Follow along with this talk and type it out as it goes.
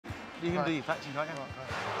You can do your factory, can't you?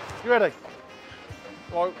 You ready?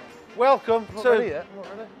 Right. Welcome to... I'm not ready yet. I'm not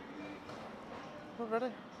ready. I'm not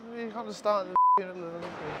ready. You can't just start in the middle of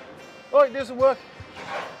anything. Right, do some work.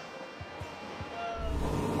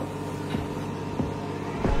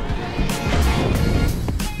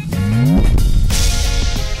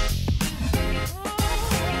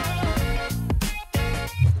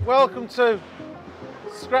 Welcome to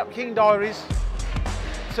Scrap King Diaries.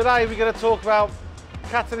 Today we're going to talk about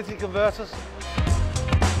catalytic converters.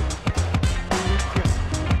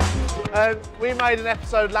 We made an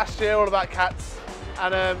episode last year all about cats,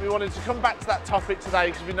 and we wanted to come back to that topic today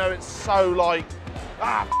because we know it's so like,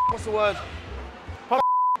 what's the word?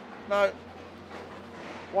 No.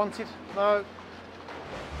 Wanted? No.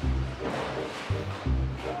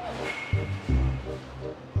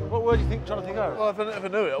 What word do you think trying to think of? Well, if I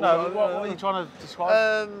knew it. No, what are you trying to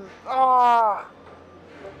describe?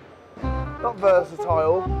 Not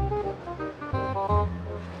versatile.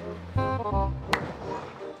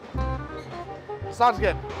 Start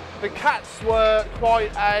again. The cats were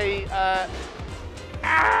quite a.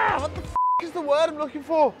 What the f is the word I'm looking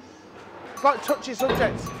for? It's like touchy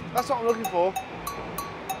subjects. That's what I'm looking for.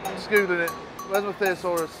 I'm just googling it. Where's my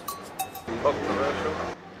thesaurus? Controversial.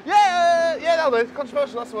 Yeah, that'll do.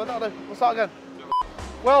 Controversial, that's the word. That'll do. We'll start again.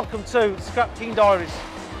 Welcome to Scrap King Diaries.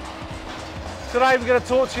 Today we're going to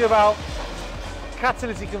talk to you about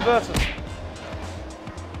catalytic converters.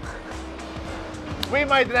 We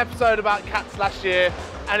made an episode about cats last year,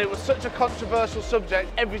 and it was such a controversial subject,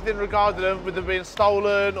 everything regarding them, with them being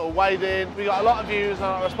stolen or weighed in. We got a lot of views on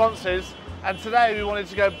our responses, and today we wanted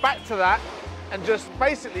to go back to that and just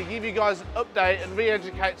basically give you guys an update and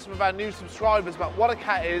re-educate some of our new subscribers about what a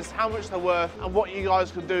cat is, how much they're worth, and what you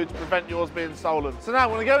guys can do to prevent yours being stolen. So now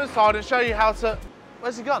we're going to go inside and show you how to...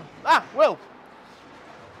 Where's he gone? Will.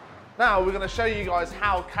 Now we're going to show you guys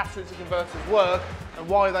how catalytic converters work and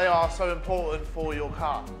why they are so important for your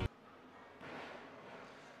car.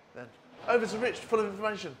 Then over to Rich, full of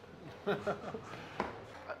information.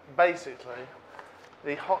 Basically,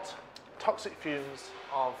 the hot, toxic fumes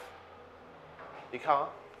of your car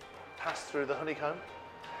pass through the honeycomb,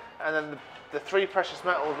 and then the three precious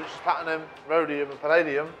metals, which is platinum, rhodium and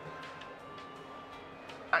palladium,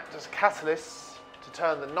 act as catalysts to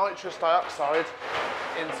turn the nitrous dioxide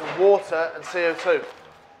into water and CO2.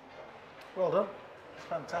 Well done. It's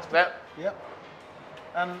fantastic. Yep. Yep.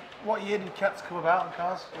 And what year did cats come about in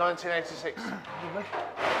cars? 1986. Lovely.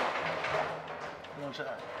 You want to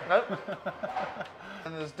check that? Nope.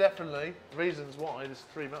 And there's definitely reasons why there's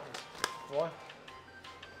three metals. Why?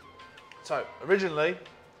 So, originally,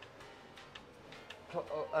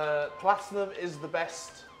 platinum is the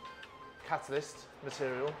best catalyst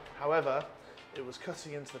material. However, it was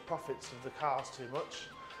cutting into the profits of the cars too much.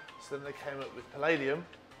 So then they came up with palladium,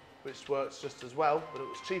 which works just as well, but it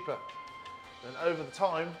was cheaper. Then over the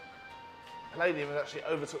time, palladium has actually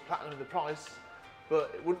overtook platinum in the price,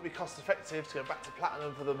 but it wouldn't be cost effective to go back to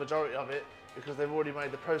platinum for the majority of it because they've already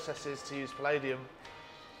made the processes to use palladium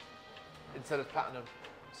instead of platinum.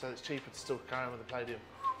 So it's cheaper to still carry on with the palladium.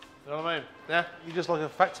 You know what I mean? Yeah? You're just like a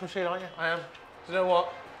fax machine, aren't you? I am. Do you know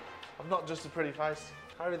what? I'm not just a pretty face.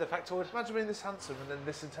 Carry the factoid. Imagine being this handsome and then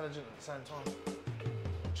this intelligent at the same time.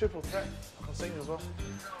 Triple threat. I can sing as well.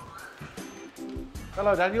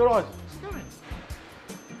 Hello, Dan. You all right? What's going?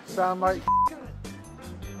 Sound, mate.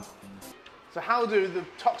 So how do the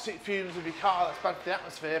toxic fumes of your car that's bad for the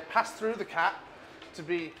atmosphere pass through the cat to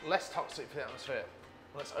be less toxic for the atmosphere?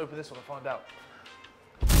 Let's open this one and find out.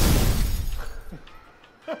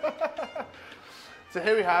 So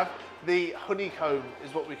here we have the honeycomb,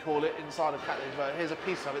 is what we call it inside of catalytic converter. Here's a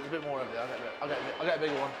piece of it. There's a bit more of it. I'll get a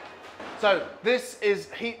bigger one. So this is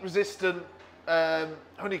heat-resistant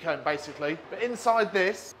honeycomb, basically. But inside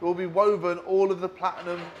this will be woven all of the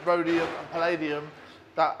platinum, rhodium, and palladium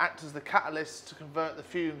that act as the catalyst to convert the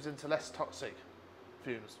fumes into less toxic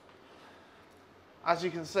fumes. As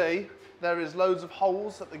you can see, there is loads of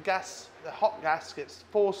holes that the hot gas gets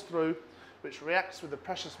forced through, which reacts with the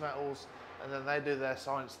precious metals, and then they do their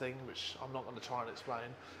science thing, which I'm not going to try and explain,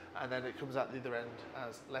 and then it comes out the other end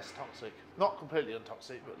as less toxic. Not completely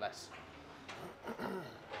untoxic, but less.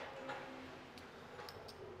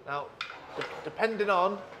 Now, depending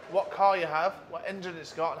on what car you have, what engine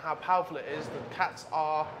it's got, and how powerful it is, the cats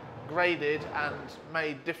are graded and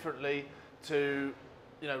made differently to,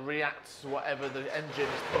 you know, react to whatever the engine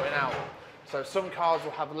is putting out. So some cars will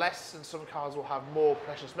have less, and some cars will have more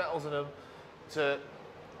precious metals in them to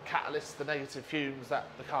catalyst the negative fumes that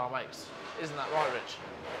the car makes. Isn't that right, Rich?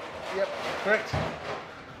 Yep, correct.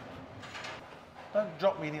 Don't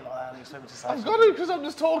drop me in it like that and expect me to say I've got to, because I'm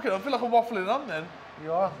just talking. I feel like I'm waffling on then.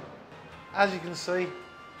 You are. As you can see,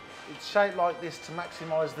 it's shaped like this to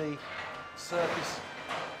maximise the surface.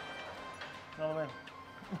 You know what I mean?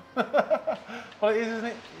 Well, it is, isn't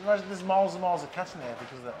it? Imagine there's miles and miles of cat in there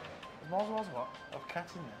because of that. There's miles and miles of what? Of cat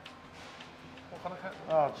in there. What kind of cat?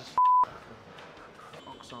 Oh, just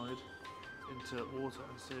Oxide into water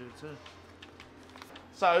and CO2.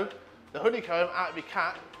 So, the honeycomb out of your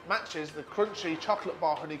cat matches the crunchy chocolate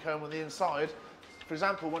bar honeycomb on the inside. For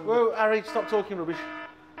example, when... Whoa, Harry, stop talking rubbish.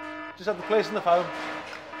 Just had the police on the phone.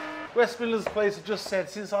 West Midlands Police have just said,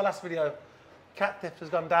 since our last video, cat theft has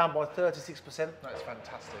gone down by 36%. That's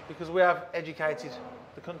fantastic. Because we have educated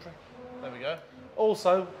the country. There we go.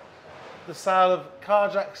 Also, the sale of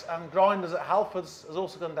carjacks and grinders at Halfords has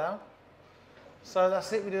also gone down. So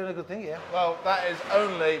that's it, we're doing a good thing here. Well, that is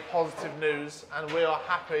only positive news, and we are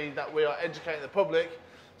happy that we are educating the public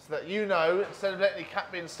so that you know, instead of letting your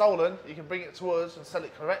cat being stolen, you can bring it to us and sell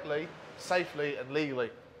it correctly, safely and legally.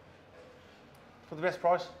 For the best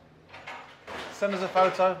price. Send us a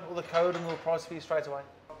photo or the code and we'll price for you straight away.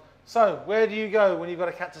 So, where do you go when you've got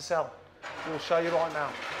a cat to sell? We'll show you right now.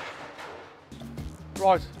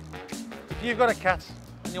 Right, if you've got a cat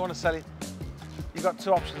and you want to sell it, you've got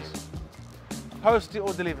two options. Post it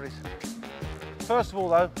or deliveries. First of all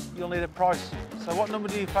though, you'll need a price. So what number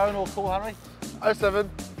do you phone or call, Harry? 07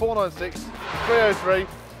 496 303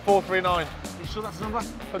 439. You sure that's the number?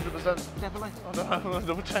 100%. Definitely. I don't know, I'm going to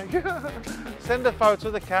double check. Send a photo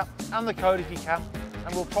of the cat and the code if you can,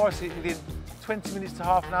 and we'll price it within 20 minutes to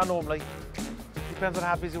half an hour normally. Depends on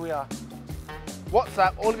how busy we are.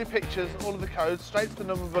 WhatsApp all of your pictures, all of the codes, straight to the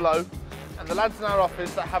number below, and the lads in our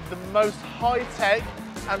office that have the most high-tech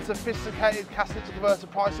and sophisticated catalytic converter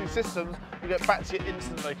pricing systems will get back to you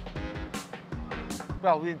instantly.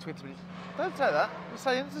 Well, within 20 minutes. Don't say that. You're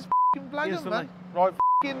saying this is f***ing blatant, Instantly. man. Right.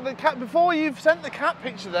 The cat, before you've sent the cat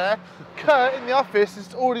picture there, Kurt in the office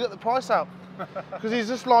has already got the price out because he's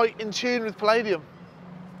just like in tune with Palladium.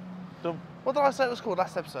 Dumb. What did I say it was called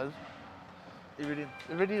last episode? Iridium.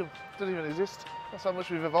 Iridium. Doesn't even exist. That's how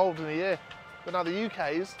much we've evolved in a year. But now the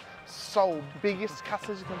UK's sole biggest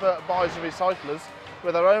catalytic converter buyers and recyclers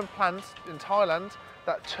with their own plants in Thailand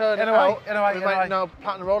that churn it out and make now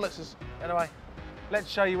platinum Rolexes. Anyway, let's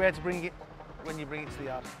show you where to bring it when you bring it to the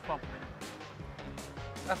yard. Come on.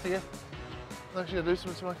 After you. I'm actually going to do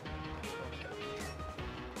something to me.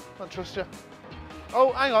 I don't trust you.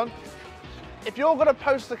 Oh, hang on. If you're going to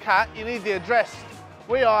post a cat, you need the address.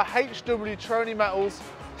 We are HW Taroni Metals,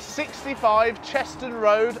 65 Cheston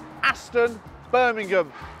Road, Aston,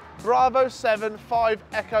 Birmingham. Bravo 7 5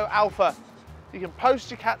 Echo Alpha. You can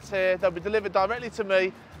post your cats here. They'll be delivered directly to me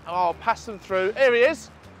and I'll pass them through. Here he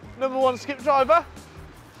is, number 1 skip driver.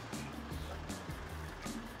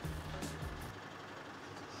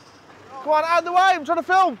 Come on, out of the way, I'm trying to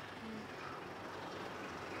film.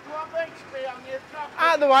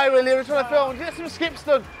 Out of the way, will you? We're trying to film. Get some skips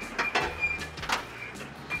done.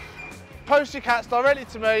 Post your cats directly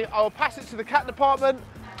to me. I will pass it to the cat department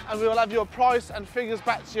and we will have your price and figures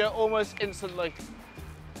back to you almost instantly.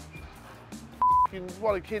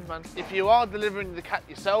 What a kid, man. If you are delivering the cat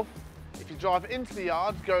yourself, if you drive into the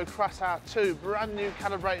yard, go across our 2 brand new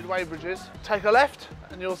calibrated weighbridges, take a left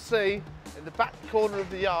and you'll see in the back corner of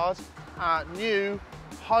the yard our new,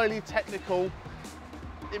 highly technical,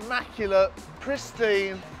 immaculate,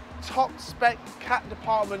 pristine, top spec cat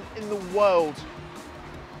department in the world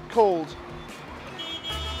called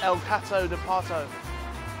El Cato de Pato.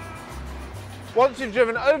 Once you've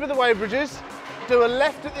driven over the weighbridges, do a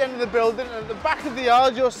left at the end of the building and at the back of the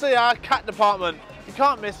yard you'll see our cat department. You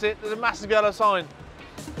can't miss it, there's a massive yellow sign.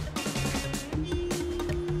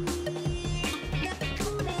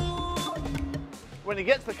 When you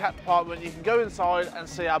get to the cat department, you can go inside and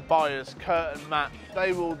see our buyers, Kurt and Matt.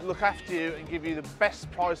 They will look after you and give you the best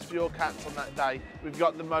price for your cats on that day. We've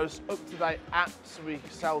got the most up-to-date apps we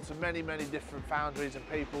sell to many, many different foundries and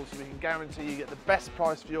people, so we can guarantee you get the best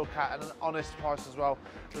price for your cat and an honest price as well.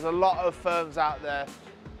 There's a lot of firms out there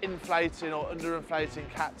inflating or underinflating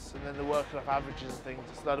cats and then they're working off averages and things.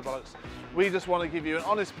 It's a load of bollocks. We just want to give you an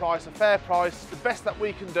honest price, a fair price, the best that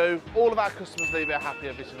we can do. All of our customers leave here happy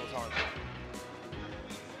every single time.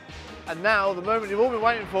 And now, the moment you've all been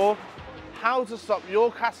waiting for, how to stop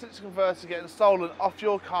your catalytic converter getting stolen off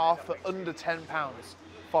your car for under £10.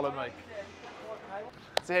 Follow me.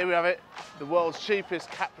 So here we have it, the world's cheapest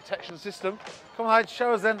cat protection system. Come on,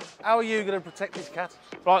 show us then, how are you going to protect this cat?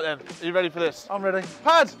 Right then, are you ready for this? I'm ready.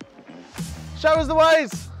 Pad, show us the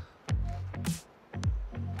ways.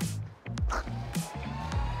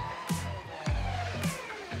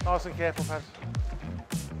 Nice and careful, Pad.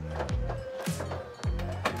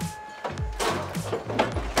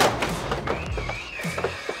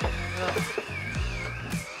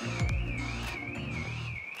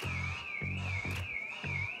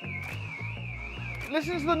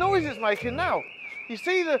 listen to the noise it's making now. You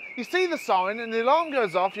see the sign and the alarm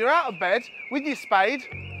goes off, you're out of bed with your spade.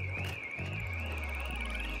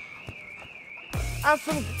 As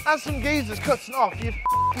some geezers cutting off, you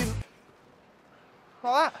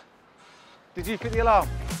like that. Did you fit the alarm?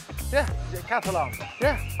 Yeah. Is it a cat alarm?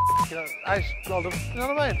 Yeah. You know, well done. You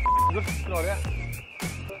know what I mean? Good idea.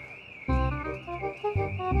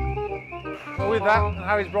 Well, with that and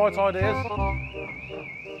Harry's bright ideas,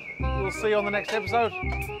 we'll see you on the next episode.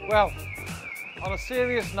 Well, on a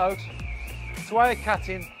serious note, to weigh a cat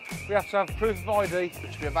in, we have to have proof of ID,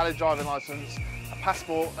 Which should be a valid driving licence, a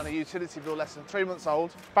passport and a utility bill less than 3 months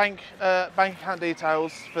old, bank account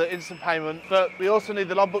details for instant payment, but we also need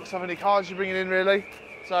the logbooks of any cars you're bringing in really.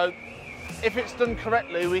 So if it's done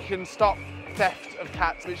correctly, we can stop theft of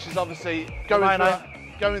cats, which is obviously going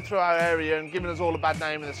through our area and giving us all a bad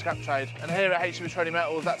name in the scrap trade. And here at HMS Taroni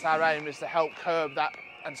Metals, that's our aim, is to help curb that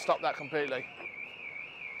and stop that completely.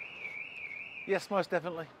 Yes, most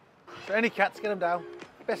definitely. So any cats, get them down.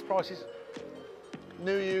 Best prices.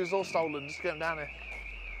 New, used or stolen, just get them down here.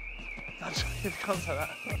 You can't say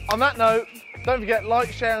that. On that note, don't forget,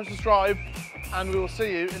 like, share and subscribe, and we will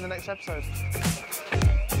see you in the next episode.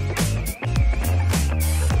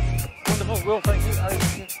 Wonderful, Will, thank you. I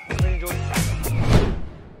really enjoyed it.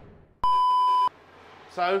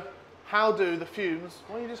 So, how do the fumes...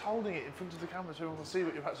 Why are you just holding it in front of the camera so everyone can see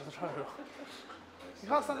what you're actually throwing? You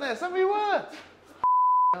can't stand there, stand where you were!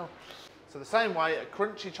 So the same way, a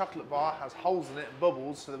crunchy chocolate bar has holes in it and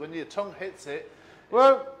bubbles, so that when your tongue hits it...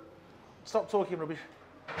 Well, stop talking rubbish.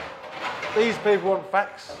 These people want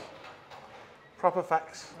facts. Proper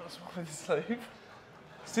facts. What's wrong with this sleeve?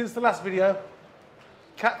 Since the last video,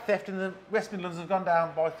 cat theft in the West Midlands has gone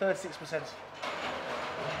down by 36%.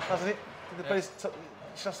 Hasn't it? Did the police...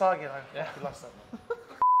 Shall I start again? Yeah. Last time.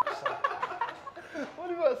 What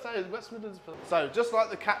do you got to say? West Midlands. So, just like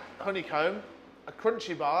the cat honeycomb, a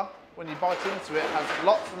crunchy bar, when you bite into it, has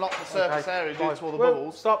lots and lots of surface area due to all the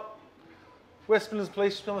bubbles. Stop. West Midlands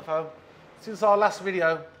Police, just on the phone. Since our last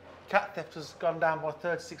video, cat theft has gone down by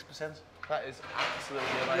 36%. That is absolutely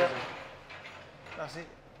amazing. Yep. That's it.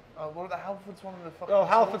 Oh, what about the Halfords one in the fucking... Oh,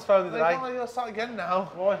 Halford's phone the other day. You got to start again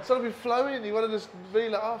now. Why? It's got to be flowing, you want to just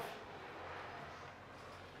reel it off.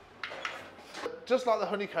 Just like the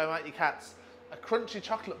honeycomb out your cats, a crunchy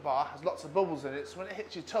chocolate bar has lots of bubbles in it, so when it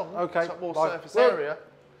hits your tongue, it's got more surface area.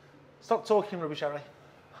 Stop talking rubbish, Harry.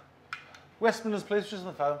 West Midlands Police just on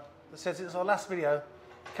the phone. That says it's our last video.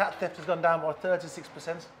 Cat theft has gone down by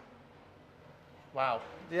 36%. Wow.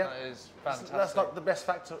 Yeah. That is fantastic. That's not the best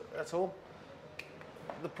fact at all.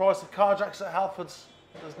 The price of car jacks at Halfords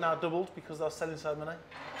has now doubled because they're selling so many.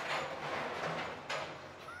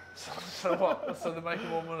 So what? So they're making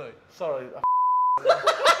more money? Sorry. That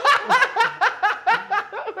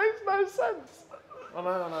makes no sense. I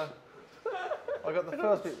know. I got the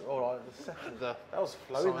first bit all right. The second, that was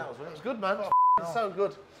flowing. That was It was good, man. It's so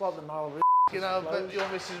good. It's like the Nile River. You know, but your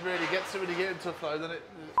missus really gets it when you get into a flow, doesn't it?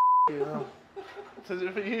 You know. So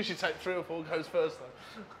it usually take 3 or 4 goes first,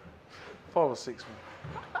 though. 5 or 6, man.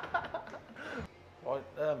 Right.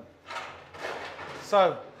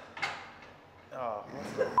 So. Oh.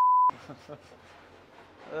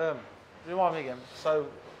 Remind me again. So.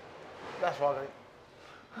 That's right.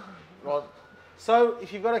 Right. So,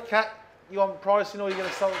 if you've got a cat, you want pricing or you're going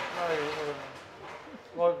to sell it?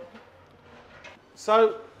 No. Right.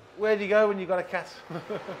 So, where do you go when you've got a cat? Do you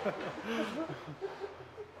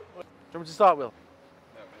want me to start, Will?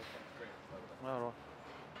 All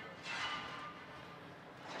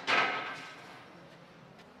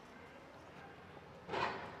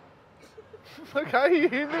right. Okay, you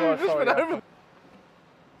just sorry, went over.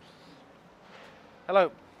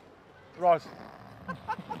 Hello. Right.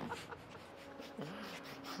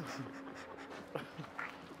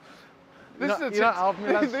 These are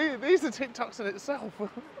TikToks in itself.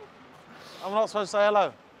 I'm not supposed to say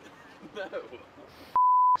hello? No.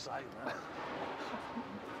 Sake, man.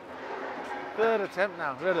 Third attempt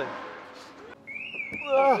now, ready?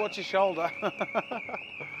 Watch your shoulder. What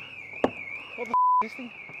the is this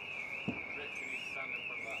thing?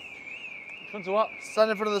 In front of what?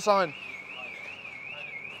 Stand in front of the sign.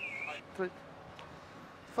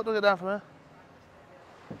 Foot don't get down from here.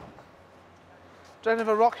 Do you reckon if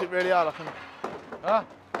I rock it really hard I can... Huh?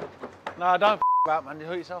 No, don't about, man, you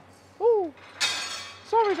hurt yourself. Ooh.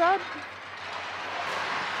 Sorry, Dad.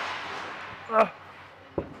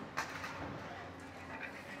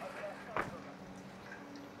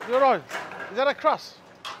 You alright? Is that a cross?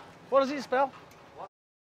 What does it spell?